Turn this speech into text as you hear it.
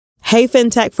Hey,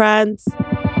 Fintech friends.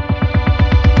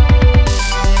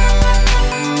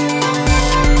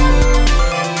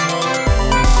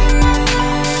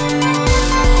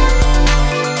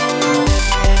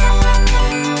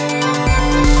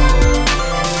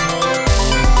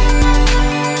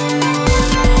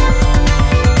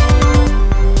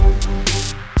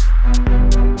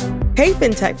 Hey,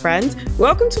 Fintech friends.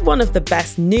 Welcome to one of the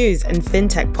best news and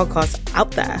Fintech podcasts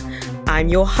out there. I'm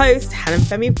your host, Helen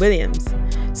Femi Williams.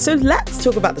 So let's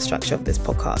talk about the structure of this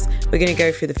podcast. We're going to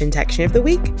go through the Fintech of the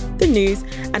week, the news,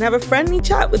 and have a friendly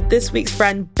chat with this week's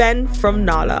friend, Ben from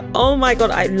Nala. Oh my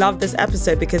God, I love this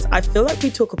episode because I feel like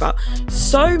we talk about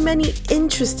so many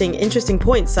interesting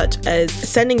points, such as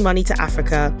sending money to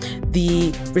Africa,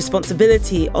 the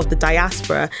responsibility of the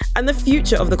diaspora, and the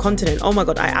future of the continent. Oh my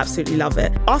God, I absolutely love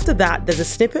it. After that, there's a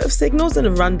snippet of signals and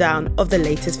a rundown of the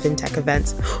latest Fintech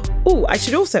events. Oh, I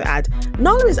should also add,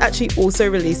 Nala is actually also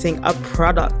releasing a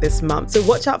product this month, so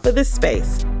watch out for this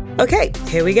space. Okay,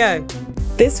 here we go.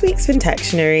 This week's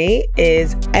Fintectionary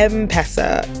is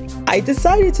M-Pesa. I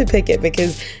decided to pick it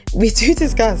because we do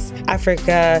discuss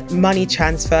Africa, money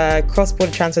transfer,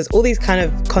 cross-border transfers, all these kind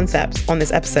of concepts on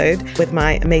this episode with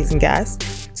my amazing guest.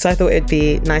 So I thought it'd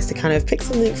be nice to kind of pick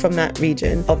something from that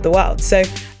region of the world. So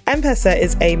M-Pesa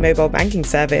is a mobile banking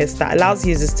service that allows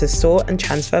users to store and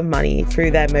transfer money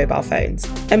through their mobile phones.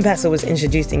 M-Pesa was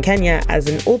introduced in Kenya as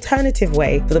an alternative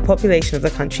way for the population of the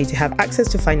country to have access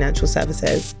to financial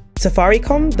services.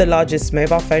 Safaricom, the largest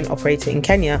mobile phone operator in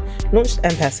Kenya, launched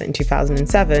M-Pesa in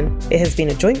 2007. It has been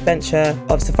a joint venture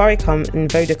of Safaricom and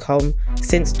Vodacom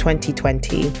since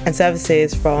 2020, and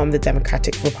services from the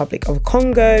Democratic Republic of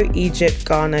Congo, Egypt,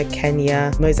 Ghana,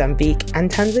 Kenya, Mozambique,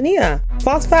 and Tanzania.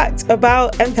 Fast fact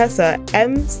about M-Pesa: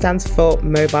 M stands for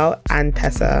mobile and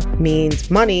Pesa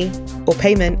means money or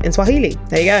payment in Swahili.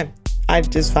 There you go. I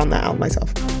just found that out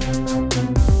myself.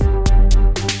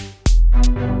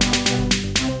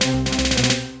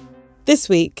 This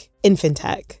week in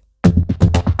Fintech.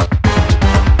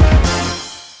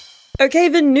 Okay,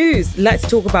 the news. Let's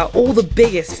talk about all the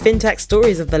biggest Fintech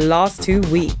stories of the last 2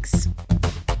 weeks.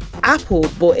 Apple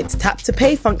brought its Tap to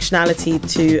Pay functionality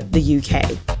to the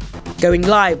UK, going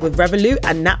live with Revolut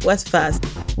and NatWest first,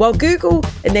 while Google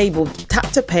enabled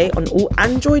Tap to Pay on all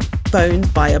Android phones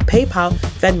via PayPal,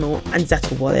 Venmo, and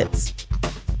Zettle wallets.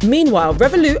 Meanwhile,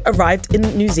 Revolut arrived in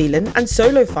New Zealand and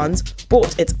Solo Funds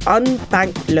brought its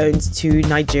unbanked loans to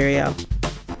Nigeria.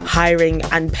 Hiring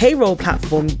and payroll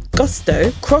platform Gusto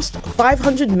crossed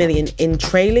 500 million in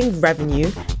trailing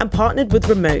revenue and partnered with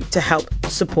Remote to help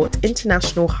support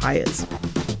international hires.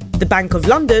 The Bank of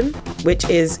London, which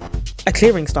is a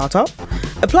clearing startup,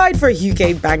 applied for a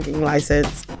UK banking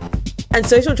license. And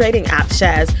social trading app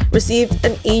Shares received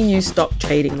an EU stock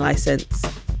trading license.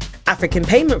 African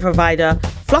payment provider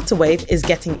Flutterwave is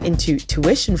getting into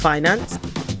tuition finance,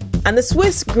 and the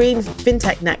Swiss Green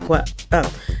Fintech Network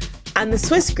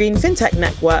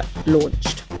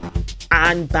launched.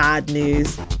 And bad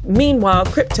news. Meanwhile,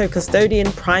 crypto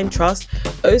custodian Prime Trust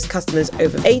owes customers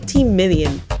over 18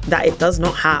 million that it does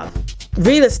not have.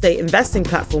 Real estate investing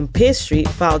platform Peer Street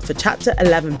filed for Chapter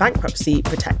 11 bankruptcy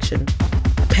protection.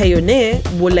 Payoneer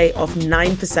will lay off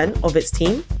 9% of its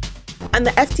team. And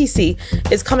the FTC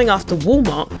is coming after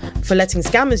Walmart for letting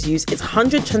scammers use its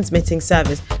 100 transmitting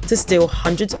service to steal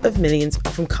hundreds of millions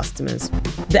from customers.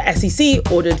 The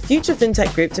SEC ordered Future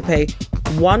Fintech Group to pay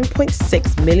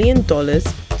 $1.6 million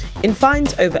in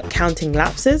fines over accounting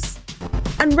lapses.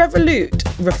 And Revolut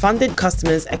refunded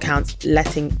customers' accounts,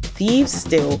 letting thieves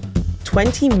steal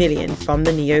 $20 million from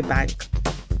the neobank.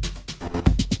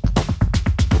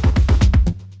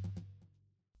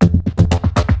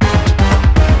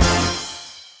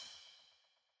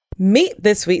 Meet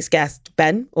this week's guest,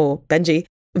 Ben, or Benji.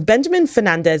 Benjamin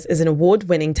Fernandes is an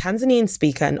award-winning Tanzanian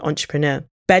speaker and entrepreneur.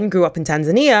 Ben grew up in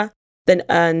Tanzania, then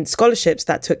earned scholarships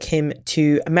that took him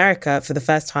to America for the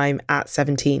first time at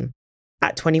 17.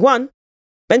 At 21,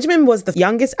 Benjamin was the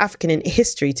youngest African in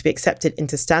history to be accepted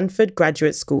into Stanford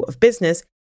Graduate School of Business.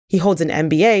 He holds an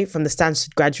MBA from the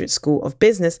Stanford Graduate School of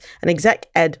Business and Exec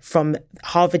Ed from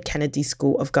Harvard Kennedy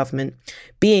School of Government,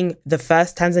 being the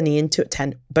first Tanzanian to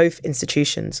attend both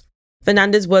institutions.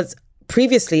 Fernandes was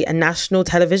previously a national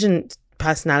television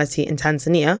personality in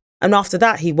Tanzania, and after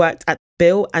that he worked at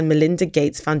Bill and Melinda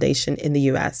Gates Foundation in the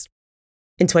US.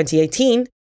 In 2018,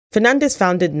 Fernandes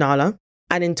founded Nala,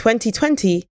 and in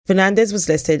 2020, Fernandes was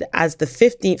listed as the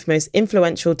 15th most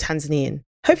influential Tanzanian.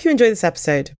 Hope you enjoy this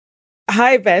episode.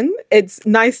 Hi, Ben. It's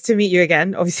nice to meet you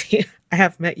again. Obviously, I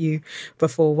have met you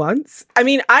before once. I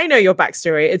mean, I know your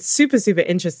backstory. It's super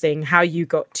interesting how you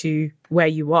got to where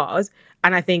you are.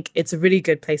 And I think it's a really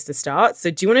good place to start. So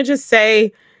do you want to just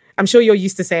say I'm sure you're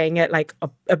used to saying it, like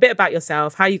a bit about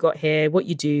yourself, how you got here, what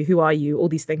you do, who are you, all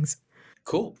these things.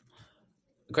 Cool.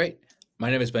 Great.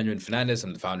 My name is Benjamin Fernandes.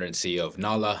 I'm the founder and CEO of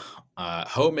Nala.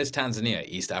 Home is Tanzania,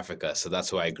 East Africa. So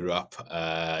that's where I grew up.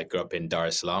 I grew up in Dar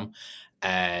es Salaam.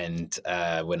 And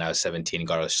when I was 17,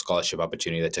 got a scholarship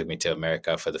opportunity that took me to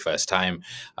America for the first time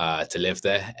to live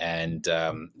there, and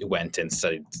went and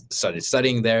started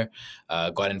studying there.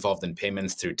 Got involved in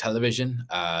payments through television.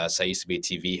 So I used to be a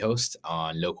TV host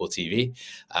on local TV.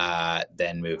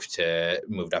 Then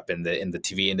moved up in the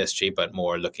TV industry, but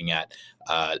more looking at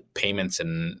payments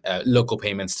and local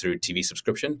payments through TV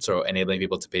subscription. So enabling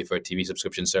people to pay for TV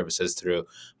subscription services through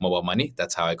mobile money.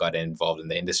 That's how I got involved in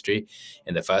the industry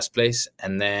in the first place.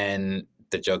 And then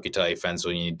the joke you tell your friends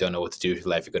when you don't know what to do with your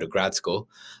life, you go to grad school.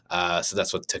 So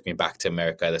that's what took me back to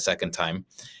America the second time.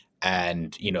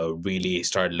 And really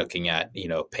started looking at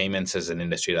payments as an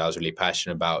industry that I was really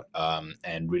passionate about,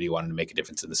 and really wanted to make a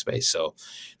difference in the space. So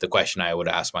the question I would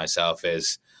ask myself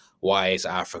is, why is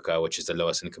Africa, which is the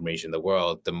lowest income region in the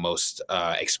world, the most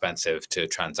expensive to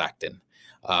transact in?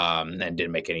 And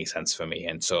didn't make any sense for me.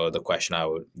 And so the question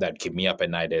that keep me up at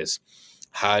night is,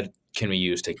 how can we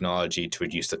use technology to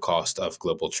reduce the cost of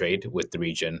global trade with the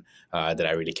region that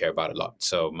I really care about a lot?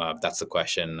 So that's the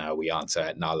question we answer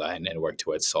at Nala and work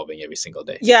towards solving every single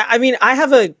day. Yeah, I mean, I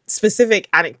have a specific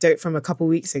anecdote from a couple of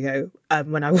weeks ago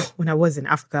when I was in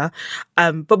Africa.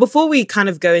 But before we kind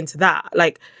of go into that,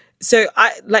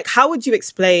 how would you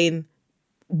explain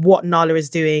what Nala is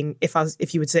doing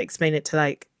if you were to explain it to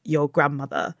like your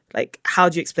grandmother? Like, how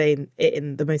do you explain it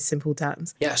in the most simple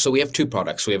terms? Yeah, so we have two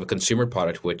products. We have a consumer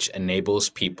product which enables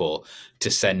people to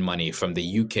send money from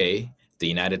the UK, the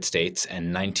United States,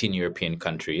 and 19 European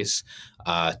countries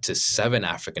to 7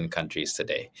 African countries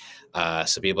today.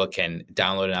 So people can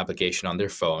download an application on their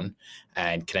phone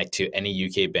and connect to any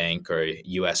UK bank or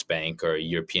US bank or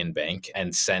European bank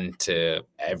and send to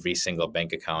every single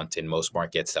bank account in most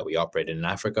markets that we operate in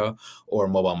Africa, or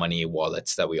mobile money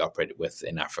wallets that we operate with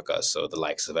in Africa. So the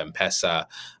likes of M-Pesa,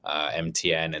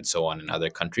 MTN, and so on in other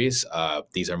countries.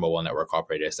 These are mobile network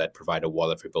operators that provide a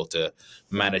wallet for people to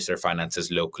manage their finances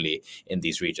locally in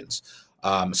these regions.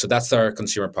 So that's our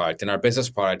consumer product. And our business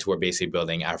product, we're basically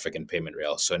building African payment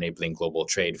rails, so enabling global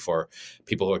trade for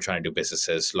people who are trying to do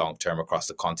businesses long-term across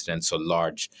the continent. So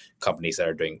large companies that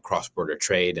are doing cross-border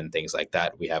trade and things like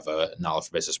that. We have a Knowledge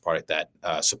for Business product that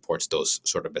supports those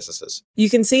sort of businesses. You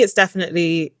can see it's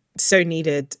definitely so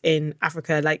needed in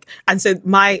Africa. And so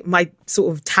my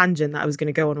sort of tangent that I was going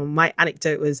to go on, or my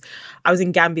anecdote was, I was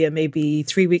in Gambia maybe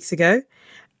 3 weeks ago,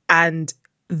 and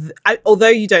although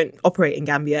you don't operate in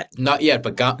Gambia. Not yet,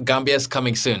 but Gambia is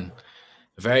coming soon.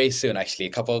 Very soon, actually, a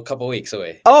couple weeks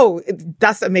away. Oh,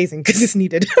 that's amazing because it's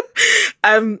needed.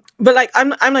 But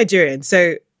I'm Nigerian,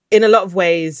 so in a lot of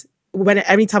ways,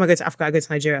 every time I go to Africa, I go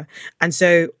to Nigeria. And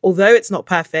so although it's not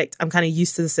perfect, I'm kind of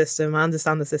used to the system. I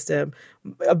understand the system.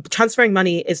 Transferring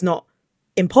money is not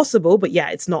impossible, but yeah,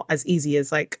 it's not as easy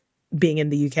as like being in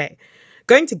the UK.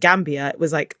 Going to Gambia, it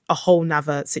was like a whole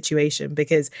nother situation,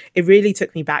 because it really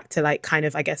took me back to like kind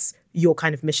of, I guess, your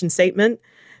kind of mission statement,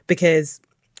 because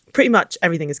pretty much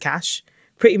everything is cash.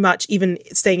 Pretty much even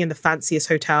staying in the fanciest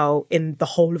hotel in the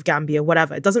whole of Gambia,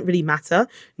 whatever, it doesn't really matter.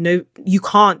 No, you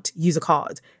can't use a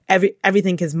card.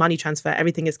 Everything is money transfer.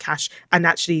 Everything is cash. And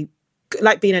actually,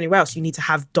 like being anywhere else, you need to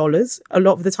have dollars a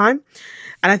lot of the time.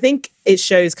 And I think it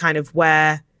shows kind of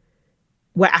where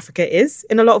Africa is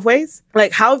in a lot of ways.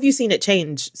 Like, how have you seen it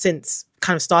change since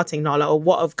kind of starting Nala, or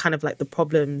what of kind of like the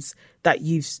problems that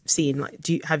you've seen? Like,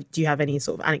 do you have any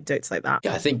sort of anecdotes like that?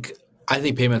 Yeah, I think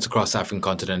payments across the African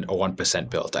continent are 1%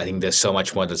 built. I think there's so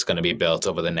much more that's going to be built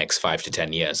over the next 5 to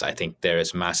 10 years. I think there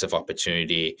is massive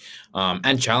opportunity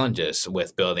and challenges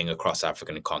with building across the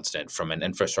African continent from an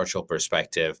infrastructural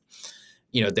perspective.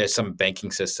 There's some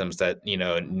banking systems that,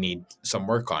 need some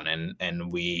work on.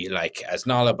 And we, like as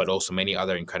Nala, but also many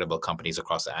other incredible companies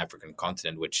across the African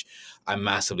continent, which I'm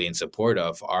massively in support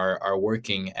of, are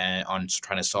working on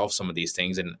trying to solve some of these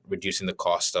things and reducing the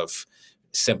cost of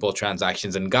simple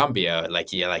transactions in Gambia,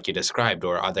 like you described,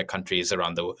 or other countries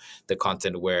around the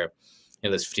continent where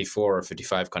there's 54 or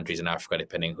 55 countries in Africa,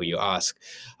 depending who you ask.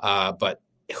 But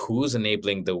who's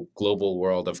enabling the global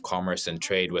world of commerce and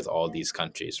trade with all these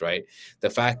countries, right? The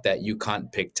fact that you can't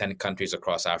pick 10 countries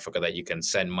across Africa that you can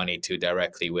send money to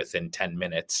directly within 10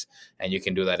 minutes, and you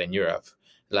can do that in Europe.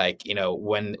 Like,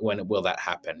 when will that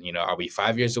happen? Are we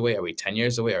 5 years away? Are we 10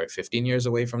 years away? Are we 15 years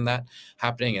away from that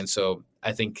happening? And so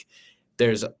I think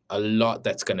there's a lot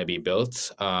that's going to be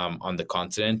built on the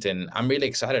continent, and I'm really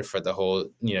excited for the whole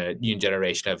new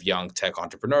generation of young tech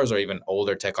entrepreneurs, or even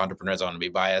older tech entrepreneurs. I want to be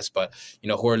biased, but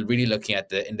who are really looking at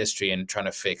the industry and trying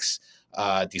to fix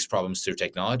these problems through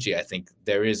technology. I think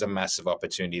there is a massive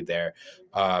opportunity there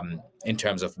in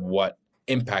terms of what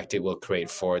impact it will create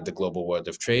for the global world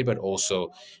of trade, but also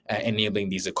enabling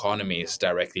these economies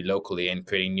directly locally and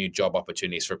creating new job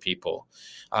opportunities for people.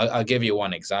 I'll give you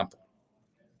one example.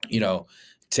 you know,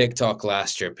 TikTok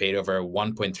last year paid over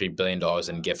 $1.3 billion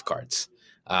in gift cards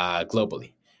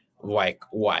globally. Why?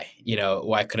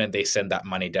 Why couldn't they send that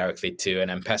money directly to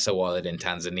an M-Pesa wallet in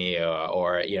Tanzania,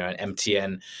 or an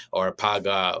MTN or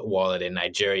Paga wallet in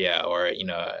Nigeria, or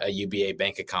a UBA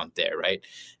bank account there, right?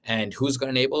 And who's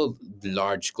going to enable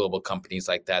large global companies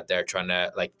like that? They're trying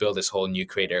to build this whole new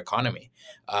creator economy.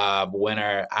 When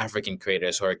are African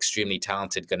creators who are extremely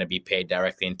talented going to be paid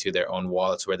directly into their own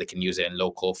wallets, where they can use it in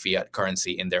local fiat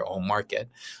currency in their own market,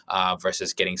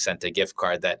 versus getting sent a gift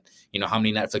card that, how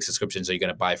many Netflix subscriptions are you going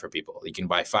to buy for people? You can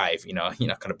buy 5, you're not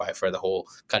going to buy for the whole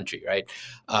country, right?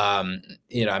 I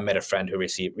met a friend who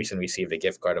recently received a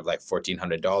gift card of like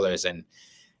 $1,400, and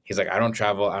he's like, I don't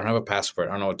travel, I don't have a passport,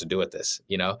 I don't know what to do with this,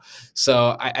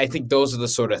 So I think those are the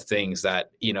sort of things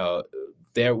that,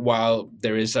 while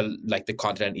there is the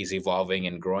continent is evolving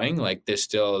and growing, there's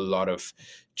still a lot of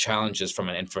challenges from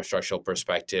an infrastructural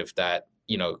perspective that,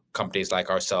 companies like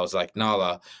ourselves, like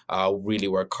Nala, really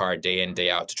work hard day in, day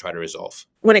out to try to resolve.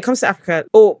 When it comes to Africa,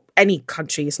 or any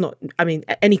country,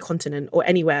 any continent or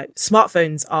anywhere,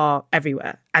 smartphones are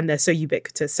everywhere and they're so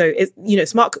ubiquitous. So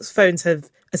smartphones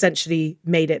have essentially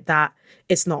made it that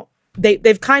it's not,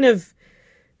 they've kind of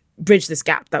bridged this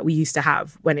gap that we used to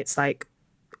have when it's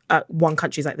one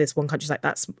country's like this, one country's like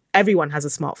that. Everyone has a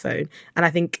smartphone. And I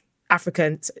think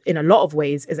Africa, in a lot of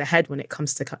ways, is ahead when it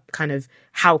comes to kind of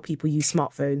how people use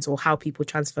smartphones or how people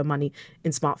transfer money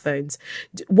in smartphones.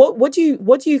 What do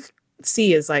you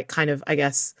see as kind of, I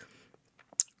guess,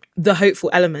 the hopeful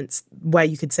elements where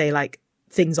you could say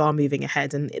things are moving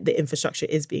ahead and the infrastructure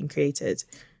is being created?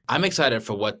 I'm excited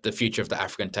for what the future of the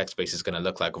African tech space is going to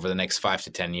look like over the next 5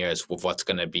 to 10 years, with what's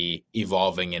going to be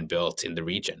evolving and built in the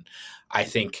region. I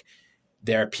think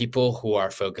there are people who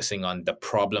are focusing on the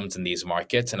problems in these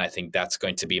markets, and I think that's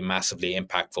going to be massively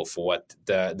impactful for what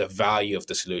the value of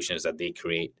the solutions that they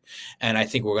create. And I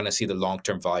think we're going to see the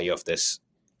long-term value of this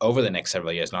over the next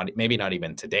several years, maybe not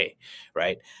even today,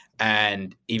 right?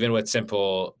 And even with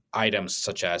simple items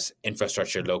such as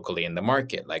infrastructure locally in the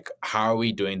market, how are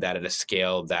we doing that at a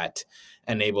scale that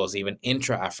enables even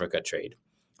intra-Africa trade?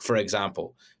 For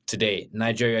example, today,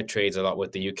 Nigeria trades a lot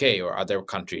with the UK or other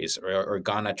countries, or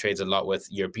Ghana trades a lot with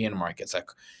European markets.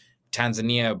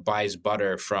 Tanzania buys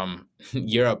butter from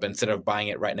Europe instead of buying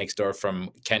it right next door from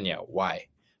Kenya. Why?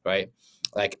 Right?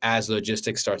 As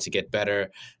logistics starts to get better,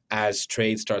 as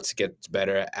trade starts to get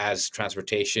better, as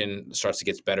transportation starts to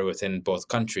get better within both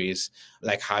countries,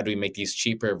 how do we make these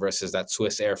cheaper versus that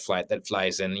Swiss Air flight that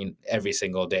flies in every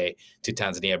single day to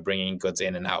Tanzania, bringing goods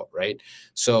in and out, right?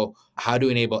 So how do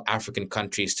we enable African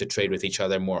countries to trade with each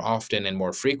other more often and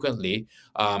more frequently,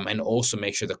 and also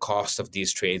make sure the cost of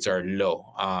these trades are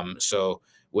low? So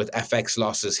with FX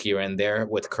losses here and there,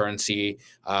 with currency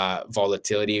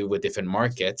volatility with different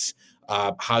markets,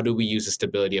 how do we use the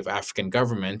stability of African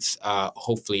governments,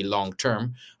 hopefully long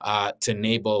term, to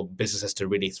enable businesses to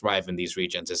really thrive in these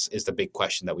regions is the big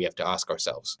question that we have to ask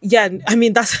ourselves. Yeah, I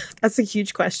mean, that's a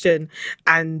huge question,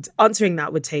 and answering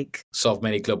that would solve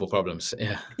many global problems.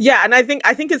 Yeah, and I think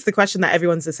it's the question that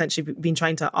everyone's essentially been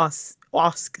trying to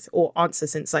ask or answer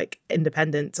since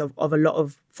independence of a lot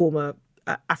of former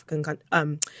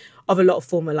of a lot of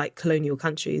former colonial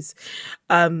countries.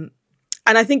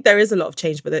 And I think there is a lot of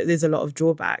change, but there's a lot of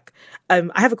drawback. I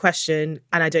have a question,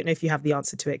 and I don't know if you have the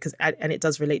answer to it, and it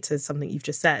does relate to something you've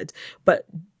just said. But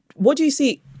what do you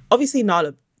see? Obviously,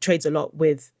 Nala trades a lot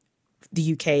with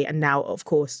the UK, and now, of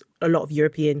course, a lot of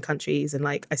European countries. And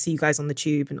I see you guys on the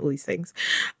tube and all these things.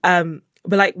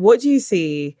 But what do you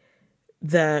see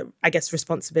the, I guess,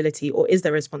 responsibility, or is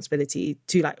there a responsibility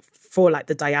to for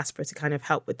the diaspora to kind of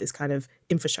help with this kind of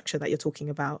infrastructure that you're talking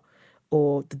about,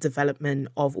 or the development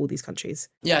of all these countries?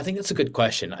 Yeah, I think that's a good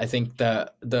question. I think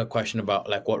the question about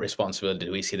what responsibility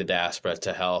do we see the diaspora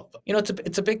to help?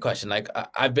 It's a big question.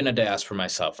 I've been a diaspora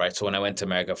myself, right? So when I went to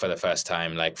America for the first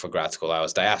time, for grad school, I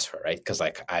was diaspora, right? Because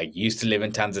I used to live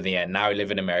in Tanzania, and now I live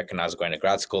in America, and I was going to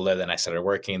grad school there. Then I started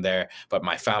working there, but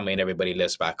my family and everybody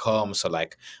lives back home. So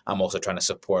I'm also trying to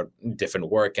support different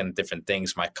work and different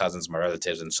things, my cousins, my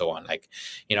relatives, and so on.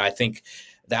 I think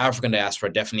the African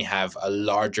diaspora definitely have a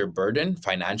larger burden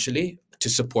financially to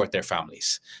support their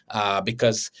families.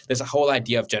 Because there's a whole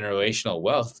idea of generational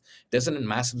wealth doesn't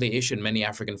massively issue in many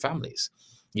African families.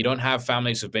 You don't have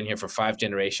families who've been here for 5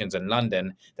 generations in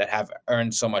London that have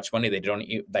earned so much money they don't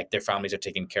like their families are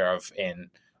taken care of in,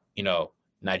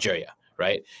 Nigeria,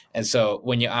 right? And so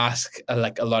when you ask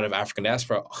like a lot of African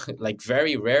diaspora, like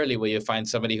very rarely will you find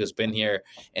somebody who's been here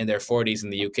in their 40s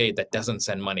in the UK that doesn't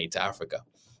send money to Africa.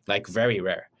 Like very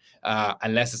rare,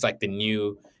 unless it's like the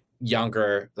new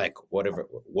younger, like whatever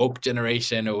woke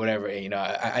generation or whatever.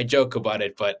 I joke about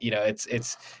it, but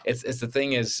it's the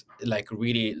thing is like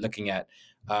really looking at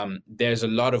there's a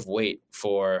lot of weight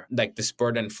for like this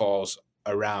burden falls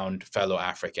around fellow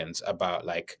Africans about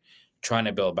like trying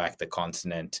to build back the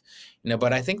continent.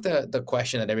 But I think the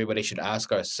question that everybody should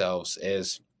ask ourselves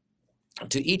is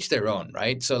to each their own,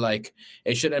 right? So like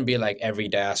it shouldn't be like every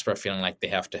diaspora feeling like they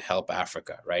have to help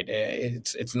Africa, right?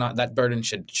 It's not that burden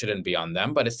shouldn't be on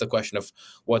them, but it's the question of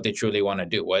what they truly want to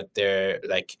do, what they're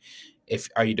like. If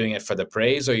are you doing it for the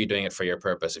praise or are you doing it for your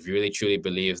purpose? If you really truly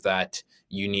believe that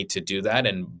you need to do that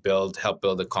and help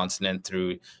build a continent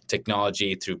through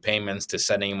technology, through payments, to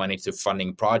sending money, to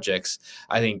funding projects,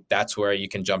 I think that's where you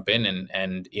can jump in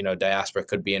and diaspora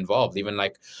could be involved. Even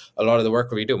like a lot of the work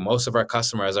we do, most of our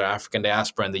customers are African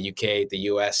diaspora in the UK, the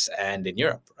US, and in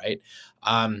Europe, right?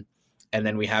 And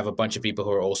then we have a bunch of people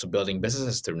who are also building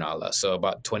businesses through Nala. So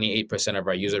about 28% of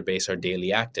our user base are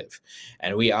daily active.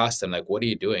 And we asked them, like, what are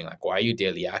you doing? Like, why are you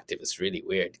daily active? It's really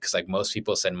weird because like most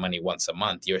people send money once a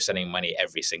month. You're sending money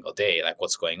every single day. Like,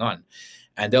 what's going on?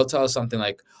 And they'll tell us something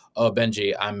like, oh,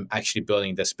 Benji, I'm actually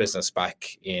building this business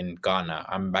back in Ghana.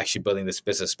 I'm actually building this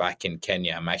business back in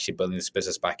Kenya. I'm actually building this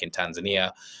business back in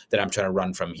Tanzania that I'm trying to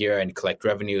run from here and collect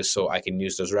revenues so I can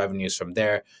use those revenues from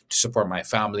there to support my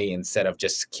family instead of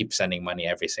just keep sending money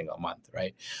every single month,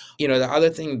 right? The other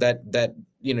thing that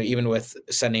even with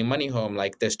sending money home,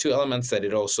 like there's two elements that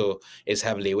it also is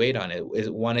heavily weighed on.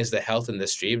 One is the health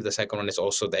industry. The second one is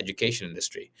also the education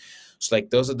industry. So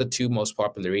like those are the two most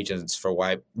popular reasons for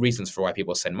why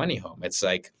people send money home. It's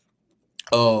like,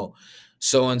 oh,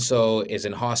 so and so is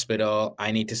in hospital.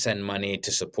 I need to send money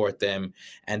to support them.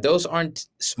 And those aren't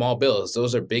small bills.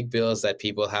 Those are big bills that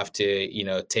people have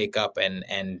to, take up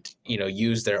and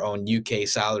use their own UK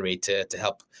salary to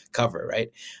help cover, right?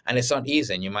 And it's not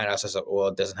easy. And you might ask yourself,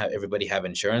 well, doesn't everybody have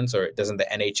insurance, or doesn't the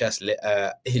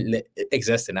NHS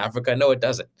exist in Africa? No, it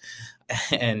doesn't.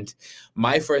 And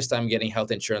my first time getting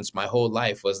health insurance my whole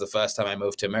life was the first time I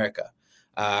moved to America.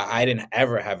 I didn't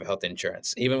ever have health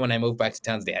insurance. Even when I moved back to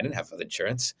Tanzania, I didn't have health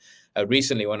insurance.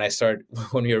 Recently, when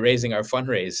we were raising our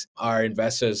fundraise, our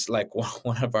investors, like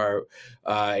one of our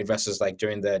investors, like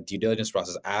during the due diligence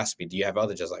process, asked me, "Do you have health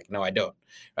insurance?" Like, no, I don't,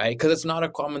 right? Because it's not a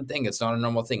common thing. It's not a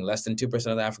normal thing. Less than 2%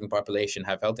 of the African population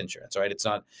have health insurance, right? It's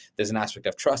not. There's an aspect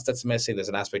of trust that's missing. There's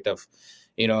an aspect of,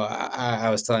 I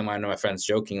was telling one of my friends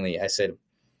jokingly, I said,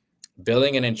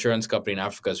 building an insurance company in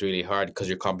Africa is really hard because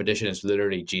your competition is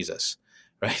literally Jesus.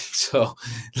 Right. So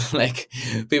like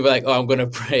people are like, oh, I'm going to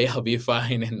pray, I'll be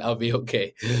fine and I'll be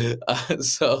okay.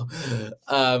 So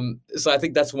I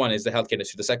think that's one is the healthcare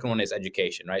industry. The second one is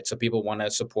education, right? So people want to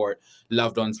support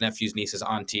loved ones, nephews, nieces,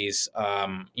 aunties,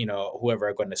 whoever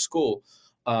are going to school.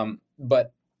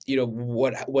 But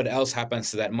what else happens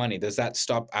to that money? Does that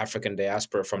stop African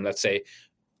diaspora from, let's say,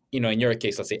 in your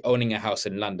case, let's say owning a house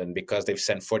in London because they've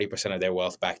sent 40% of their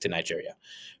wealth back to Nigeria,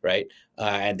 right?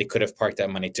 And they could have parked that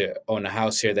money to own a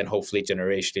house here, then hopefully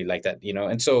generationally like that,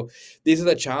 And so these are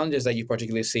the challenges that you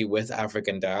particularly see with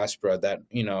African diaspora that,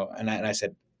 and I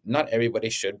said, not everybody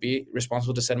should be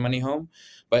responsible to send money home,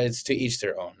 but it's to each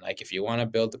their own. Like if you want to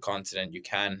build the continent, you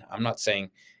can. I'm not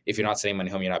saying if you're not sending money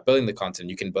home, you're not building the continent.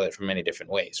 You can build it from many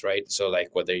different ways, right? So like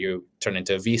whether you turn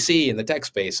into a VC in the tech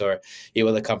space or you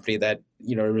build a company that,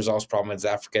 resolves problems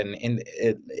African in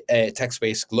tech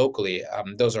space locally,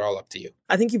 those are all up to you.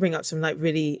 I think you bring up some like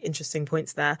really interesting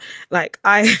points there. Like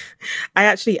I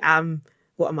actually am,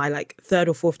 what am I, like third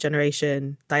or fourth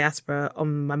generation diaspora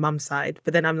on my mum's side,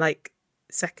 but then I'm like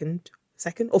second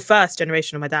or first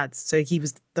generation on my dad's. So he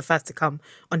was the first to come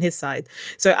on his side.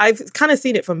 So I've kind of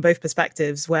seen it from both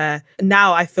perspectives, where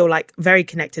now I feel like very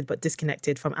connected but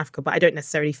disconnected from Africa, but I don't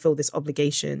necessarily feel this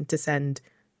obligation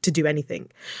to do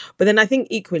anything. But then I think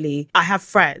equally, I have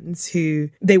friends who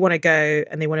they want to go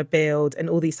and they want to build and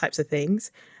all these types of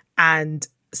things. And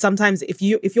sometimes if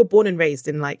you're born and raised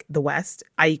in like the West,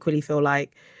 I equally feel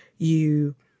like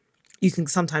you can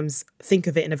sometimes think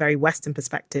of it in a very Western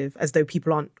perspective, as though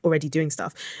people aren't already doing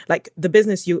stuff. Like the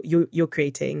business you're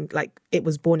creating, like it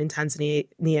was born in Tanzania,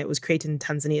 it was created in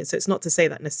Tanzania. So it's not to say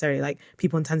that necessarily like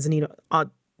people in Tanzania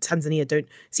are Tanzania don't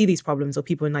see these problems, or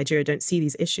people in Nigeria don't see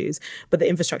these issues, but the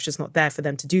infrastructure is not there for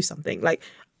them to do something. Like,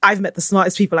 I've met the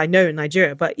smartest people I know in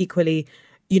Nigeria, but equally,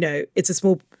 it's a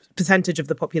small percentage of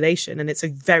the population, and it's a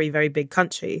very, very big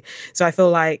country. So I feel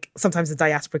like sometimes the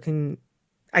diaspora can,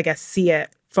 I guess, see it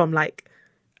from like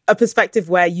a perspective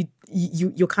where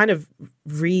you're kind of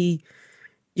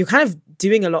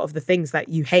doing a lot of the things that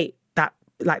you hate, that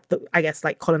like I guess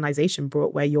like colonization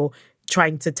brought, where you're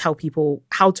trying to tell people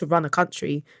how to run a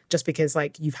country just because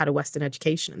like you've had a Western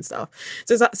education and stuff.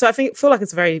 So I feel like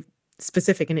it's a very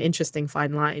specific and interesting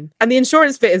fine line. And the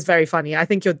insurance bit is very funny. I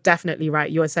think you're definitely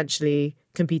right. You're essentially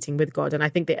competing with God. And I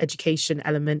think the education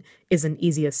element is an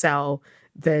easier sell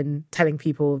than telling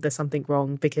people there's something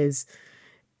wrong, because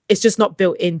it's just not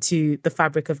built into the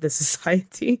fabric of the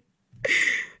society.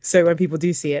 So when people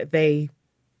do see it,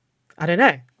 I don't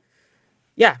know.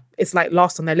 Yeah, it's like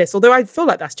last on their list. Although I feel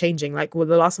like that's changing. Like, the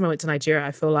last time I went to Nigeria,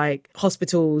 I feel like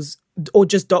hospitals or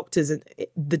just doctors, and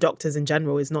the doctors in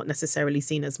general, is not necessarily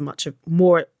seen as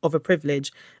more of a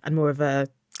privilege and more of a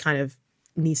kind of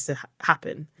needs to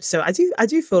happen. So I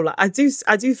do feel like I do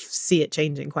see it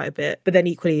changing quite a bit. But then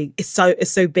equally, it's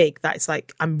so big that it's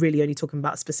like I'm really only talking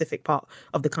about a specific part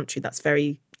of the country that's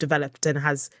very developed and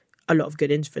has a lot of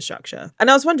good infrastructure.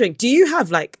 And I was wondering, do you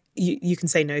have like, you can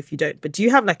say no if you don't, but do you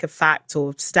have like a fact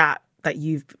or stat that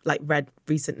you've like read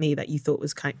recently that you thought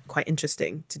was quite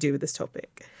interesting to do with this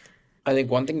topic? I think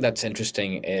one thing that's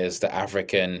interesting is the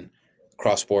African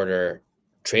cross-border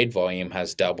trade volume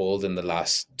has doubled in the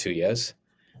last 2 years.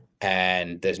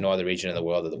 And there's no other region in the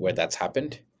world where that's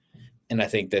happened. And I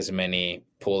think there's many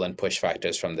pull and push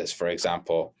factors from this. For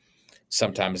example,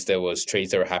 sometimes there was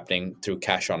trades that were happening through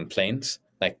cash on planes,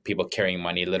 like people carrying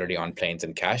money literally on planes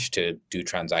and cash to do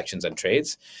transactions and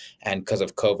trades. And because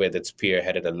of COVID, it's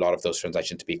spearheaded a lot of those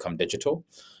transactions to become digital.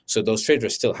 So those trades were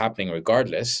still happening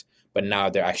regardless, but now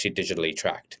they're actually digitally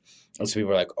tracked. And so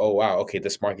people are like, oh, wow, okay,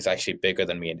 this market is actually bigger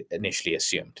than we initially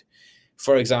assumed.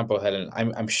 For example, Helen,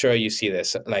 I'm sure you see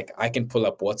this. Like, I can pull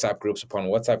up WhatsApp groups upon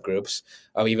WhatsApp groups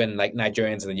of even like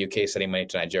Nigerians in the UK sending money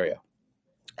to Nigeria.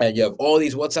 And you have all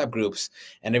these WhatsApp groups,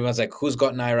 and everyone's like, who's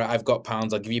got Naira? I've got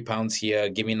pounds. I'll give you pounds here.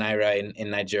 Give me Naira in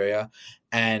Nigeria.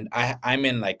 And I'm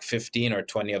in like 15 or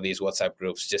 20 of these WhatsApp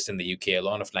groups just in the UK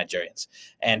alone of Nigerians.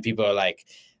 And people are like,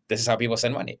 this is how people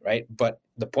send money, right? But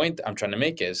the point I'm trying to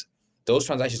make is those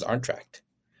transactions aren't tracked,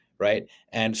 right?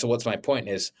 And so what's my point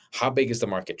is, how big is the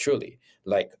market truly?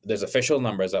 Like, there's official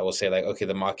numbers that will say like, okay,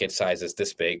 the market size is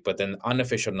this big, but then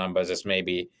unofficial numbers is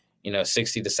maybe,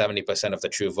 60 to 70% of the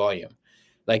true volume.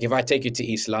 Like, if I take you to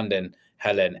East London,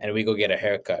 Helen, and we go get a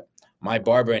haircut, my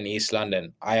barber in East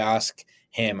London, I ask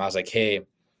him, I was like, hey,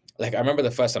 like, I remember the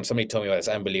first time somebody told me about this,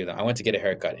 I didn't believe them. I went to get a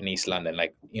haircut in East London,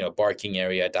 like, Barking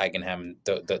area, Dagenham,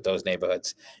 those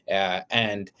neighborhoods.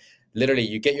 And literally,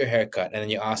 you get your haircut, and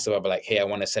then you ask the barber, like, hey, I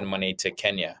want to send money to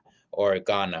Kenya or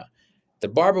Ghana. The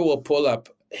barber will pull up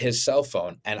his cell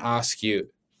phone and ask you,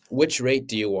 which rate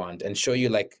do you want? And show you,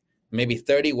 like, maybe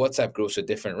 30 WhatsApp groups with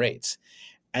different rates.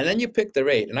 And then you pick the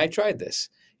rate. And I tried this.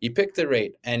 You pick the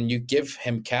rate and you give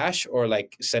him cash or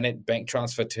like send it bank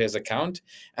transfer to his account.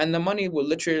 And the money will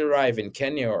literally arrive in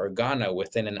Kenya or Ghana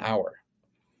within an hour,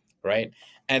 right?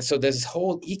 And so there's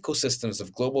whole ecosystems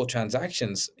of global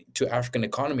transactions to African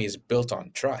economies built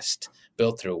on trust,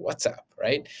 built through WhatsApp,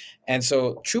 right? And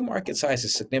so true market size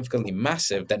is significantly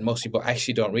massive that most people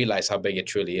actually don't realize how big it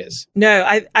truly is. No,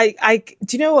 I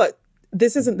do you know what?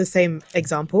 This isn't the same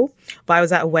example, but I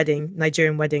was at a wedding,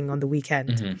 Nigerian wedding on the weekend.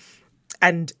 Mm-hmm.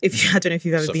 And I don't know if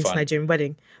you've ever been to a Nigerian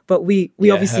wedding, but we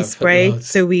obviously spray.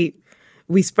 So we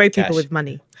spray people with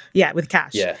money. Yeah, with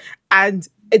cash. Yeah. And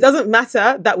it doesn't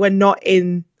matter that we're not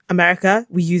in America,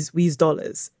 we use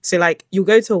dollars. So like, you'll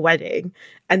go to a wedding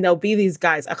and there'll be these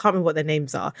guys, I can't remember what their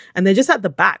names are, and they're just at the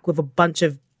back with a bunch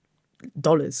of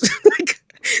dollars. Like,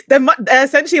 they're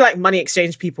essentially like money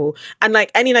exchange people. And like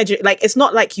any Nigerian, like, it's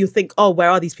not like you think, oh, where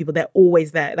are these people? They're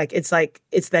always there. Like, it's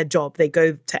their job. They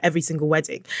go to every single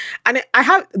wedding. And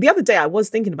the other day, I was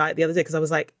thinking about it the other day, because I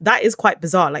was like, that is quite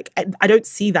bizarre. Like, I don't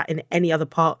see that in any other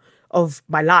part of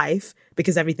my life,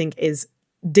 because everything is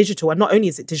digital. And not only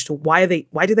is it digital, why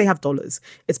do they have dollars?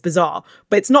 It's bizarre.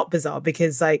 But it's not bizarre,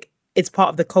 because like, it's part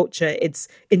of the culture. It's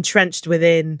entrenched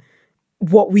within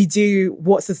what we do,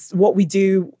 what we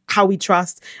do, how we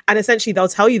trust. And essentially they'll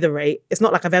tell you the rate. It's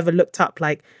not like I've ever looked up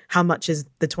like how much is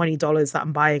the $20 that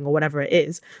I'm buying or whatever it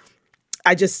is.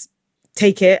 I just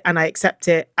take it and I accept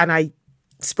it and I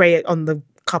spray it on the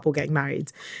couple getting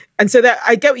married. And so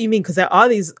I get what you mean, because there are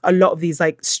a lot of these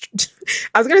like,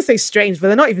 I was going to say strange, but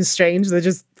they're not even strange. They're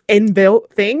just inbuilt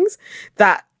things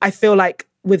that I feel like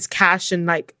with cash and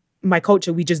like my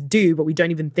culture, we just do, but we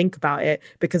don't even think about it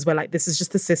because we're like, this is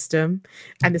just the system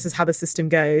and this is how the system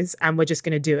goes and we're just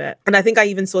going to do it. And I think I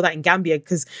even saw that in Gambia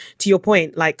because, to your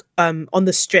point, like on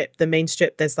the strip, the main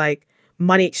strip, there's like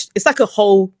it's like a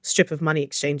whole strip of money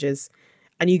exchanges.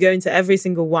 And you go into every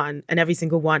single one and every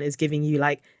single one is giving you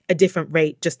like a different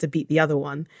rate just to beat the other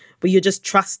one. But you're just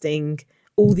trusting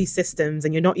all these systems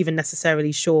and you're not even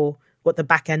necessarily sure what the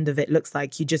back end of it looks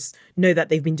like. You just know that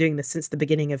they've been doing this since the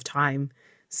beginning of time.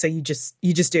 So you just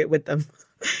do it with them.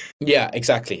 Yeah,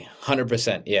 exactly.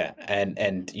 100%. Yeah.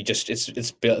 And you just,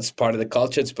 it's built, it's part of the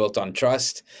culture. It's built on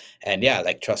trust. And yeah,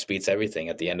 like trust beats everything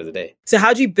at the end of the day. So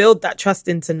how do you build that trust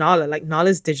into Nala? Like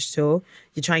Nala's digital.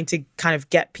 You're trying to kind of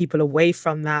get people away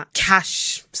from that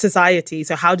cash society.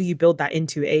 So how do you build that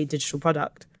into a digital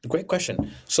product? Great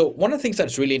question. So one of the things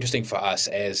that's really interesting for us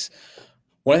is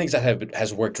one of the things that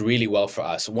has worked really well for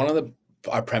us. One of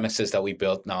our premises that we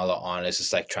built Nala on is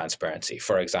just like transparency.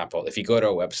 For example, if you go to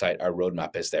our website, our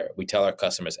roadmap is there. We tell our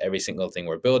customers every single thing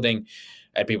we're building.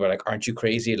 And people are like, aren't you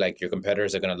crazy? Like your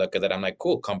competitors are going to look at that. I'm like,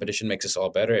 cool, competition makes us all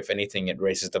better. If anything, it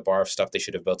raises the bar of stuff they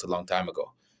should have built a long time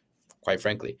ago, quite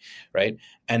frankly, right?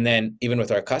 And then even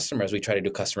with our customers, we try to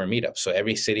do customer meetups. So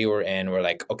every city we're in, we're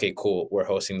like, okay, cool, we're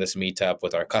hosting this meetup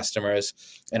with our customers,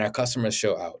 and our customers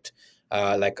show out.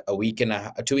 Like 2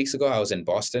 weeks ago, I was in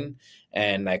Boston,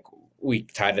 and like we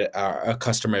tied a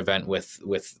customer event with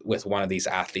one of these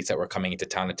athletes that were coming into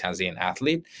town, a Tanzanian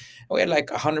athlete. And we had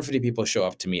like 150 people show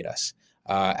up to meet us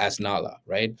as Nala,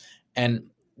 right? And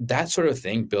that sort of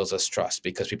thing builds us trust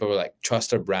because people were like,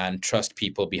 trust our brand, trust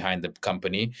people behind the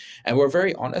company. And we're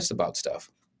very honest about stuff.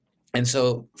 And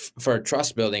so for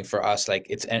trust building for us, like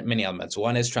it's many elements.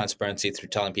 One is transparency through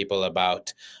telling people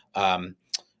about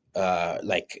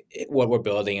like what we're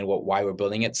building and why we're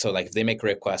building it. So like if they make a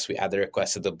request, we add the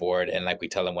request to the board and like we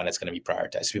tell them when it's going to be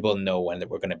prioritized. People know when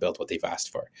we're going to build what they've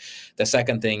asked for. The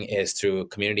second thing is through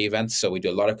community events. So we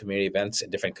do a lot of community events in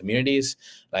different communities,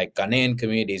 like Ghanaian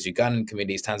communities, Ugandan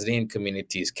communities, Tanzanian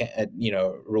communities,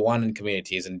 Rwandan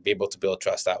communities, and be able to build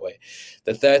trust that way.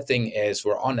 The third thing is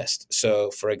we're honest. So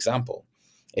for example,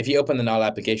 if you open the Nala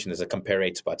application, there's a compare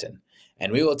rates button,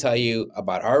 and we will tell you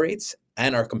about our rates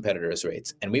and our competitors'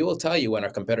 rates. And we will tell you when our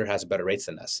competitor has better rates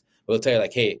than us. We'll tell you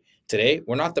like, hey, today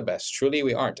we're not the best. Truly,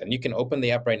 we aren't. And you can open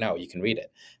the app right now. You can read it.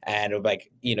 And we're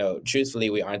like, truthfully,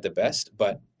 we aren't the best.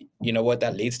 But you know what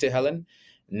that leads to, Helen?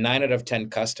 9 out of 10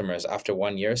 customers after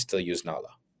 1 year still use Nala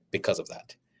because of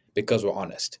that, because we're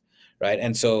honest, right?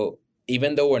 And so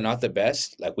even though we're not the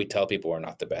best, like we tell people we're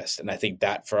not the best. And I think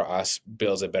that for us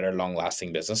builds a better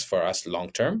long-lasting business for us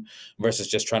long-term versus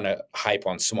just trying to hype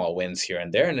on small wins here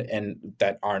and there and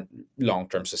that aren't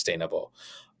long-term sustainable.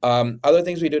 Other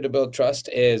things we do to build trust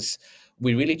is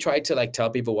we really try to like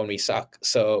tell people when we suck.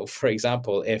 So for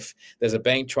example, if there's a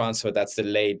bank transfer that's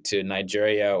delayed to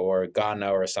Nigeria or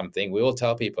Ghana or something, we will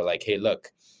tell people like, hey,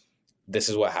 look, this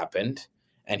is what happened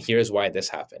and here's why this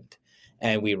happened.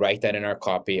 And we write that in our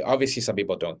copy. Obviously, some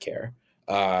people don't care.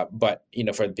 But,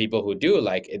 for the people who do,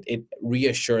 like, it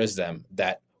reassures them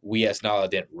that we as Nala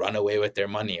didn't run away with their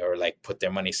money or, like, put their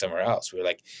money somewhere else. We're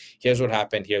like, here's what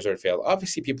happened. Here's where it failed.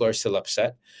 Obviously, people are still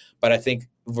upset. But I think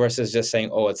versus just saying,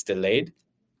 oh, it's delayed,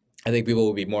 I think people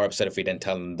would be more upset if we didn't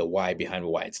tell them the why behind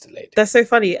why it's delayed. That's so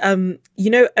funny.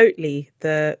 Oatly,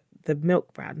 the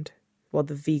milk brand. Well,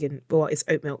 the vegan, it's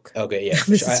oat milk. Okay, yeah,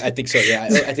 I think so. Yeah,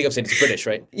 I think I'm saying it's British,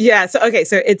 right? Yeah. So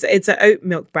it's an oat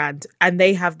milk brand, and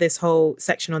they have this whole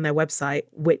section on their website,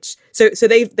 which so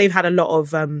they've had a lot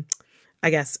of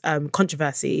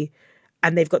controversy,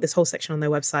 and they've got this whole section on their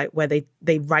website where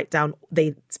they write down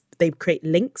they create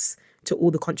links to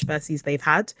all the controversies they've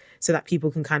had, so that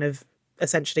people can kind of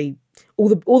essentially all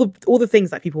the things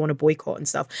that people want to boycott and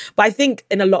stuff. But I think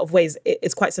in a lot of ways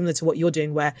it's quite similar to what you're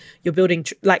doing, where you're building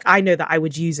like I know that I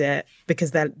would use it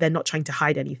because they're not trying to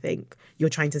hide anything. You're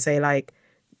trying to say like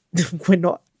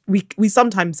we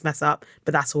sometimes mess up,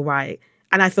 but that's all right.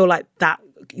 And I feel like that,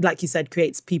 like you said,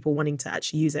 creates people wanting to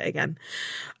actually use it again.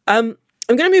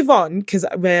 I'm going to move on because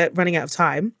we're running out of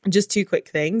time. Just 2 quick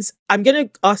things. I'm going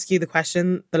to ask you the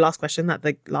last question that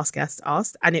the last guest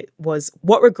asked. And it was,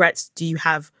 what regrets do you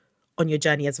have on your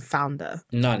journey as a founder?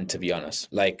 None, to be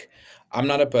honest. Like, I'm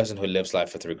not a person who lives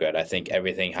life with regret. I think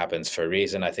everything happens for a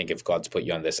reason. I think if God's put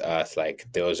you on this earth, like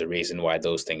there was a reason why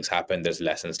those things happen. There's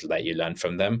lessons that you learn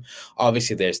from them.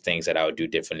 Obviously, there's things that I would do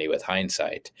differently with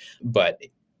hindsight. But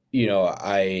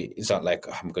it's not like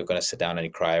I'm going to sit down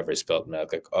and cry over spilled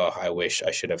milk. Like, oh, I wish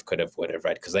I should have, could have, would have,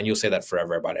 right? Because then you'll say that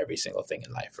forever about every single thing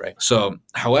in life, right? So,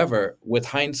 however, with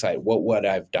hindsight, what would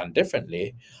I've done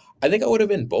differently? I think I would have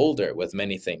been bolder with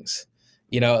many things.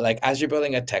 like as you're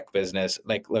building a tech business,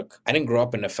 like, look, I didn't grow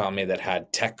up in a family that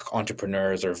had tech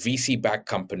entrepreneurs or VC backed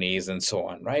companies and so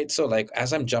on, right? So like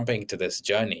as I'm jumping into this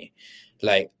journey,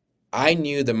 like I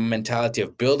knew the mentality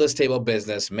of build a stable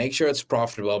business, make sure it's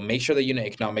profitable, make sure the unit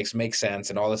economics make sense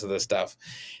and all this other stuff.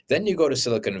 Then you go to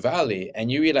Silicon Valley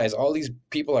and you realize all these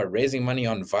people are raising money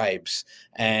on vibes,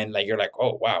 and like you're like,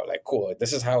 oh wow, like cool,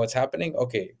 this is how it's happening.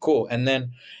 Okay, cool. And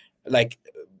then like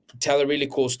tell a really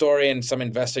cool story and some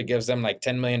investor gives them like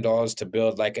 $10 million to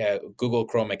build like a Google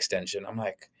Chrome extension. I'm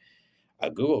like, a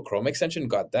Google Chrome extension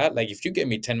got that? Like if you give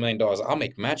me $10 million, I'll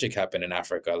make magic happen in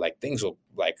Africa. Like things will,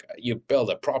 like you build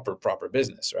a proper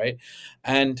business, right?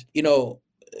 And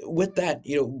with that,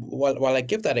 while I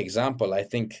give that example, I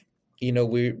think we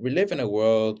live in a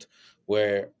world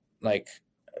where like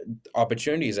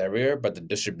opportunities are rare, but the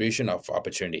distribution of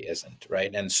opportunity isn't, right?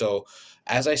 And so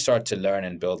as I start to learn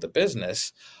and build the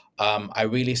business, I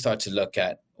really start to look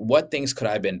at what things could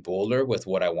I have been bolder with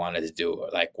what I wanted to do.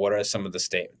 Like, what are some of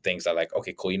the things that like,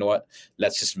 okay, cool, you know what?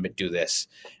 Let's just do this.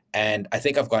 And I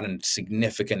think I've gotten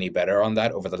significantly better on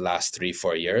that over the last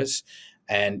 3-4 years.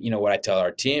 And what I tell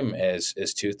our team is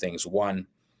two things. One,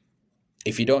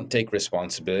 if you don't take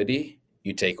responsibility,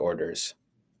 you take orders.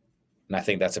 And I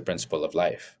think that's a principle of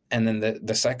life. And then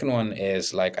the second one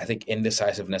is like, I think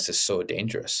indecisiveness is so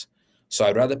dangerous. So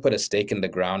I'd rather put a stake in the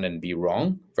ground and be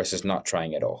wrong versus not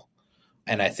trying at all.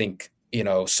 And I think,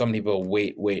 some people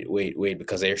wait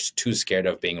because they're too scared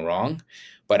of being wrong.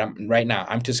 But right now,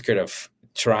 I'm too scared of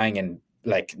trying and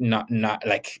like not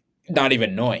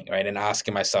even knowing, right? And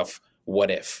asking myself, what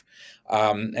if?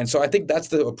 And so I think that's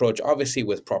the approach, obviously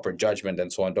with proper judgment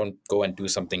and so on. Don't go and do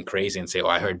something crazy and say, oh,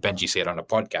 I heard Benji say it on a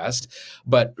podcast,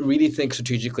 but really think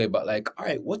strategically about like, all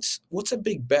right, what's a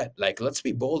big bet? Like, let's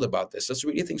be bold about this. Let's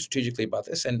really think strategically about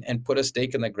this and put a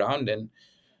stake in the ground and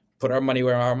put our money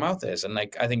where our mouth is. And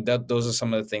like, I think that those are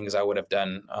some of the things I would have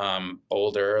done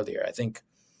bolder earlier. I think,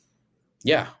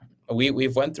 yeah,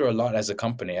 we've went through a lot as a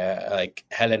company. Like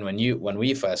Helen, when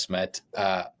we first met,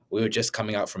 we were just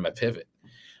coming out from a pivot.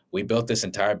 We built this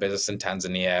entire business in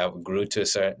Tanzania, grew to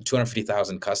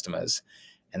 250,000 customers,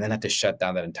 and then had to shut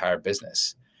down that entire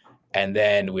business. And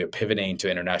then we were pivoting to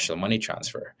international money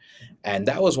transfer. And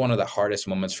that was one of the hardest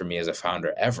moments for me as a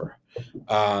founder ever.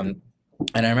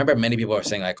 And I remember many people are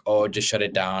saying like, oh, just shut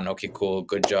it down. Okay, cool.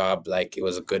 Good job. Like it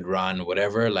was a good run,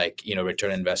 whatever, like,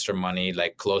 return investor money,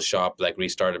 like close shop, like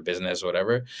restart a business,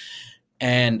 whatever.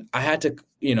 And I had to,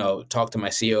 talk to my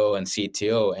CEO and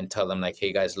CTO and tell them like,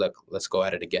 hey guys, look, let's go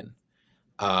at it again.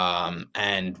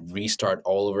 And restart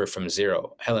all over from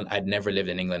zero. Helen, I'd never lived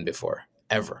in England before,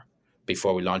 ever,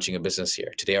 before we launching a business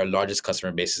here. Today, our largest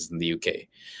customer base is in the UK.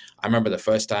 I remember the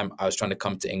first time I was trying to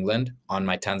come to England on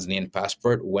my Tanzanian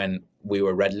passport when we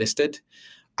were red listed.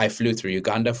 I flew through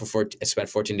Uganda I spent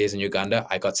 14 days in Uganda.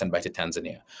 I got sent back to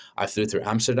Tanzania. I flew through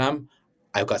Amsterdam.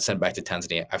 I got sent back to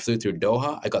Tanzania. I flew through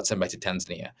Doha. I got sent back to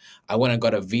Tanzania. I went and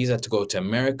got a visa to go to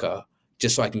America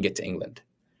just so I can get to England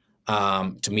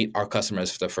to meet our customers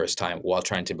for the first time while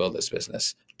trying to build this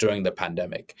business during the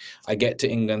pandemic. I get to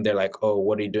England. They're like, oh,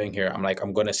 what are you doing here? I'm like,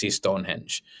 I'm going to see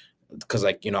Stonehenge because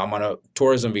like, I'm on a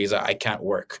tourism visa. I can't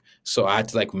work. So I had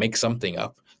to like make something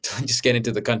up to just get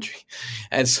into the country.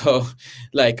 And so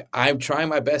like, I'm trying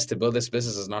my best to build this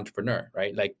business as an entrepreneur,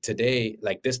 right? Like today,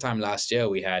 like this time last year,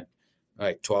 we had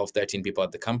like 12, 13 people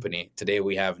at the company. Today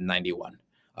we have 91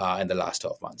 in the last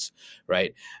 12 months,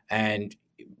 right? And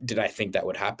did I think that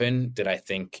would happen? Did I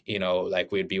think,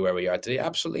 like we'd be where we are today?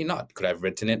 Absolutely not. Could I have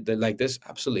written it like this?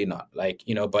 Absolutely not. Like,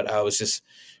 but I was just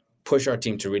push our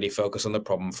team to really focus on the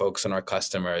problem, focus on our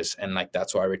customers. And like,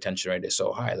 that's why our retention rate is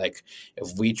so high. Like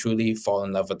if we truly fall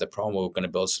in love with the problem, we're going to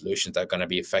build solutions that are going to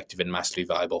be effective and massively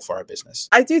valuable for our business.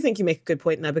 I do think you make a good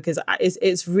point there because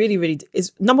it's really, really,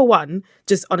 it's number one,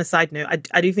 just on a side note,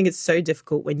 I do think it's so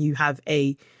difficult when you have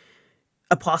a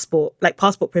passport, like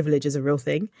passport privilege is a real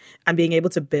thing, and being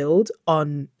able to build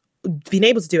on being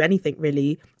able to do anything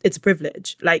really, it's a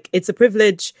privilege. Like it's a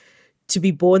privilege to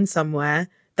be born somewhere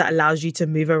that allows you to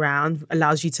move around,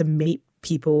 allows you to meet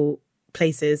people,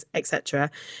 places,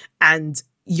 etc. And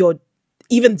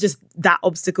even just that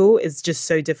obstacle is just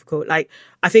so difficult. Like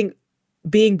I think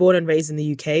being born and raised in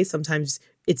the UK, sometimes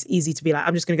it's easy to be like,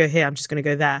 I'm just going to go here, I'm just going to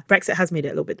go there. Brexit has made it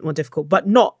a little bit more difficult, but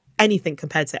not anything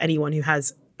compared to anyone who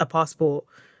has a passport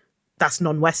that's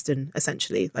non-Western,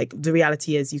 essentially. Like the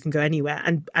reality is you can go anywhere.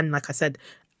 And like I said,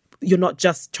 you're not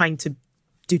just trying to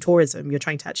do tourism, you're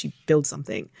trying to actually build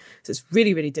something. So it's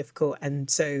really, really difficult. And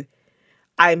so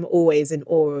I'm always in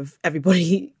awe of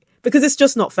everybody because it's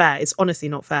just not fair. It's honestly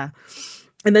not fair.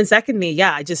 And then secondly,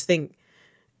 I just think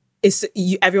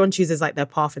everyone chooses like their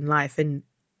path in life. And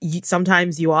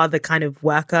sometimes you are the kind of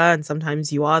worker and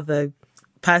sometimes you are the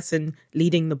person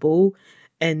leading the ball.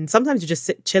 And sometimes you just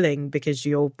sit chilling because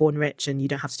you're born rich and you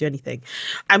don't have to do anything.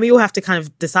 And we all have to kind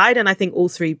of decide. And I think all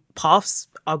three paths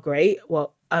are great.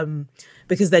 Well,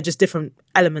 because they're just different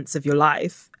elements of your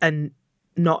life and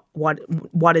not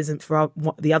what isn't for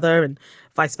the other and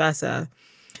vice versa.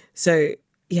 So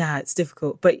yeah, it's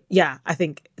difficult. But yeah, I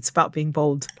think it's about being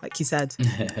bold, like you said.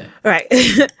 All right.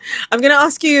 I'm going to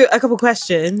ask you a couple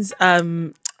questions.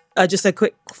 Just a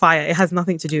quick fire. It has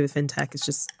nothing to do with fintech. It's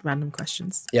just random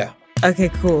questions. Yeah. Okay,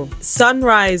 cool.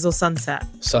 Sunrise or sunset?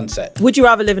 Sunset. Would you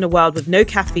rather live in a world with no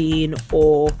caffeine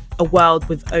or a world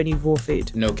with only raw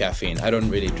food? No caffeine. I don't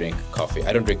really drink coffee.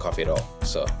 I don't drink coffee at all.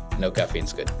 So no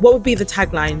caffeine's good. What would be the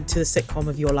tagline to the sitcom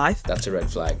of your life? That's a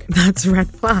red flag. That's a red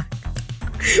flag.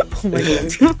 Oh my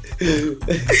God.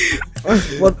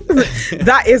 Well,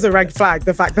 that is a red flag.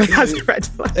 The fact that that's a red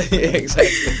flag. Yeah,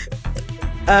 exactly.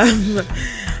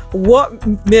 What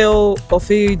meal or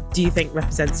food do you think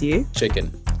represents you?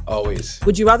 Chicken. Always.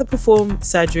 Would you rather perform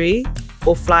surgery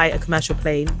or fly a commercial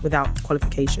plane without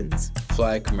qualifications?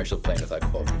 Fly a commercial plane without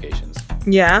qualifications.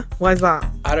 Yeah? Why is that?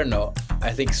 I don't know.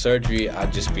 I think surgery,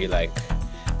 I'd just be like,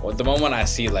 well, the moment I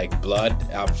see like blood,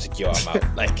 I'm just like, yo, I'm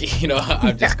out. Like, you know,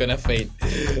 I'm just gonna faint.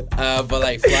 But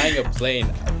like flying a plane,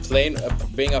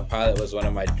 being a pilot was one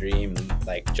of my dream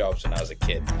like jobs when I was a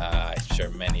kid. I'm sure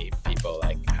many people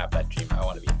like have that dream. I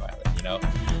want to be a pilot, you know.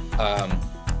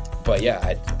 But yeah,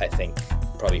 I think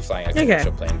probably flying a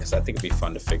commercial plane because I think it'd be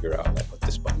fun to figure out like what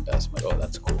this button does. I'm like, oh,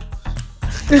 that's cool.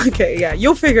 Okay, yeah,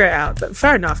 you'll figure it out. But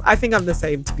fair enough. I think I'm the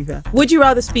same, to be fair. Would you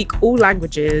rather speak all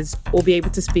languages or be able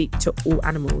to speak to all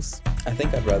animals? I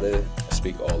think I'd rather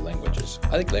speak all languages.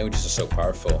 I think languages are so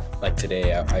powerful. Like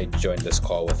today, I joined this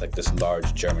call with like this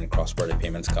large German cross-border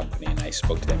payments company, and I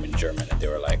spoke to them in German, and they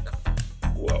were like,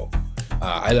 "Whoa!"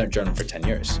 I learned German for 10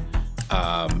 years.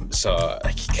 So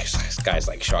like, this guy's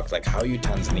like shocked, like, how are you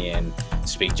Tanzanian,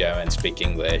 speak German, speak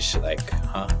English, like,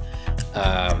 huh?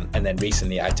 And then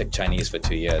recently I took Chinese for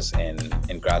 2 years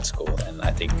in grad school, and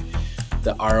I think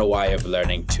the ROI of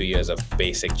learning 2 years of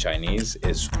basic Chinese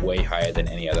is way higher than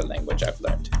any other language I've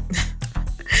learned.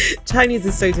 Chinese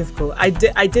is so difficult. I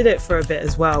did it for a bit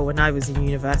as well when I was in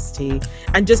university,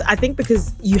 and just I think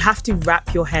because you have to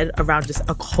wrap your head around just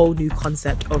a whole new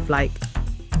concept of like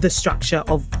the structure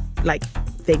of like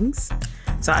things,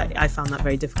 so I found that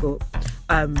very difficult.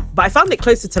 But I found it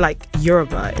closer to like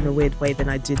Yoruba in a weird way than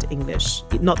I did English.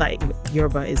 Not that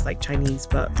Yoruba is like Chinese,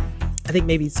 but I think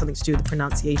maybe it's something to do with the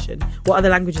pronunciation. What other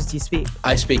languages do you speak?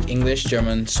 I speak English,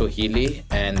 German, Swahili,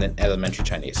 and then elementary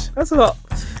Chinese. That's a lot,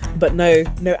 but no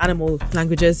animal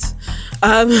languages.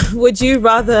 Would you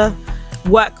rather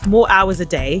work more hours a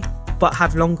day but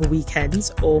have longer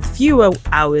weekends, or fewer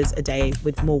hours a day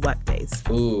with more work days?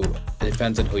 Ooh, it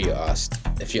depends on who you asked.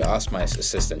 If you ask my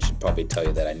assistant, she'd probably tell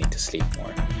you that I need to sleep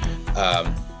more.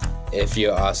 If you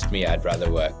asked me, I'd rather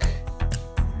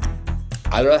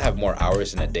have more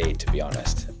hours in a day, to be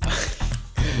honest.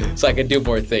 So I can do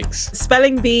more things.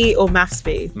 Spelling bee or maths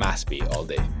bee? Maths bee all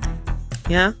day.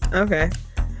 Yeah? Okay.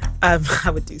 I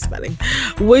would do spelling.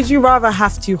 Would you rather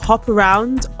have to hop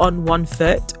around on one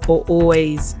foot or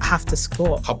always have to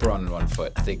squat? Hop around on one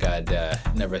foot. I think I'd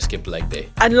never skip leg day.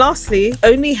 And lastly,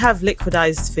 only have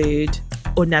liquidized food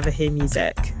or never hear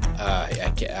music?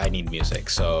 I need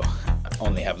music, so I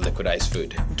only have liquidized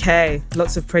food. Okay,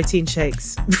 lots of protein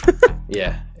shakes.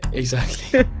 Yeah,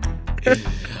 exactly.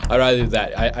 I'd rather do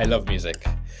that. I love music.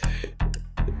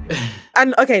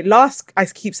 And okay, I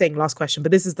keep saying last question,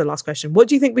 but this is the last question. What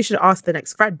do you think we should ask the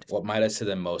next friend? What matters to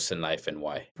them most in life and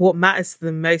why? What matters to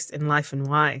them most in life and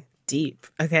why? Deep.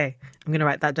 Okay, I'm going to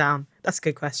write that down. That's a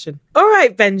good question. All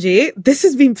right, Benji, this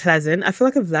has been pleasant. I feel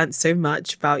like I've learned so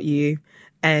much about you,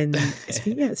 and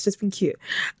it's just been cute.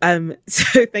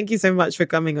 So thank you so much for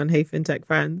coming on Hey Fintech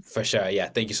Friends. For sure, yeah.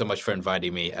 Thank you so much for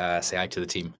inviting me. Say hi to the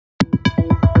team.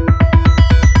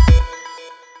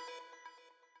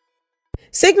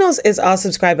 Signals is our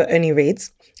subscriber-only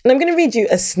reads, and I'm going to read you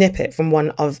a snippet from one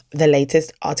of the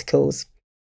latest articles.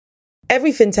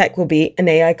 Every fintech will be an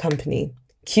AI company,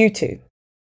 Q2.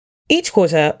 Each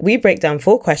quarter, we break down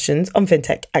 4 questions on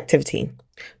fintech activity.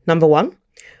 Number 1,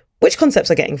 which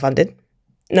concepts are getting funded?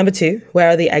 Number 2, where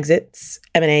are the exits,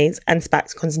 M&As, and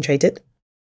SPACs concentrated?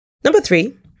 Number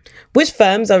 3, which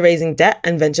firms are raising debt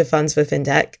and venture funds for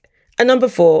fintech? And number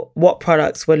 4, what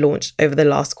products were launched over the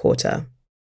last quarter?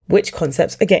 Which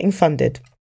concepts are getting funded?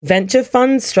 Venture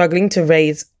funds struggling to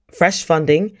raise fresh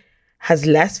funding has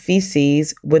less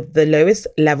VCs with the lowest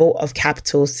level of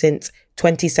capital since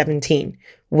 2017,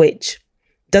 which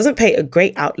doesn't paint a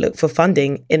great outlook for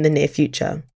funding in the near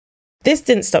future. This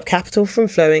didn't stop capital from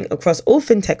flowing across all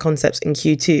fintech concepts in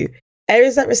Q2.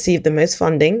 Areas that received the most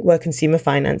funding were consumer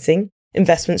financing,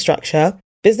 investment structure,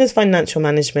 business financial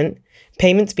management,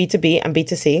 payments B2B and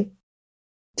B2C.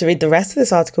 To read the rest of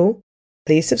this article,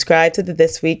 please subscribe to the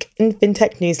This Week in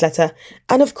Fintech newsletter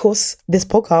and, of course, this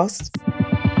podcast.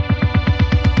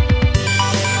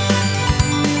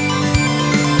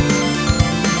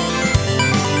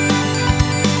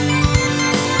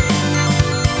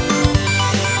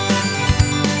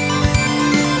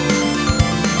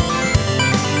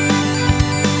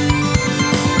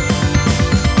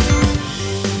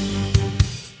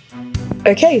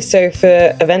 Okay, so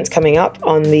for events coming up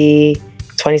on the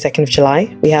 22nd of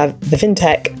July, we have the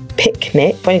Fintech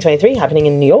Picnic 2023 happening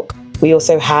in New York. We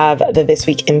also have the This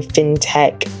Week in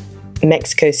Fintech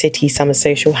Mexico City Summer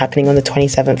Social happening on the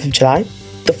 27th of July.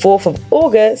 The 4th of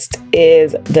August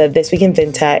is the This Week in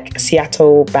Fintech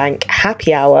Seattle Bank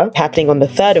Happy Hour happening on the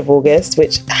 3rd of August,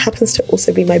 which happens to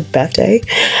also be my birthday.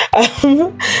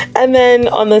 And then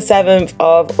on the 7th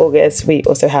of August, we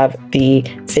also have the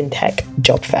Fintech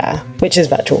Job Fair, which is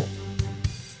virtual.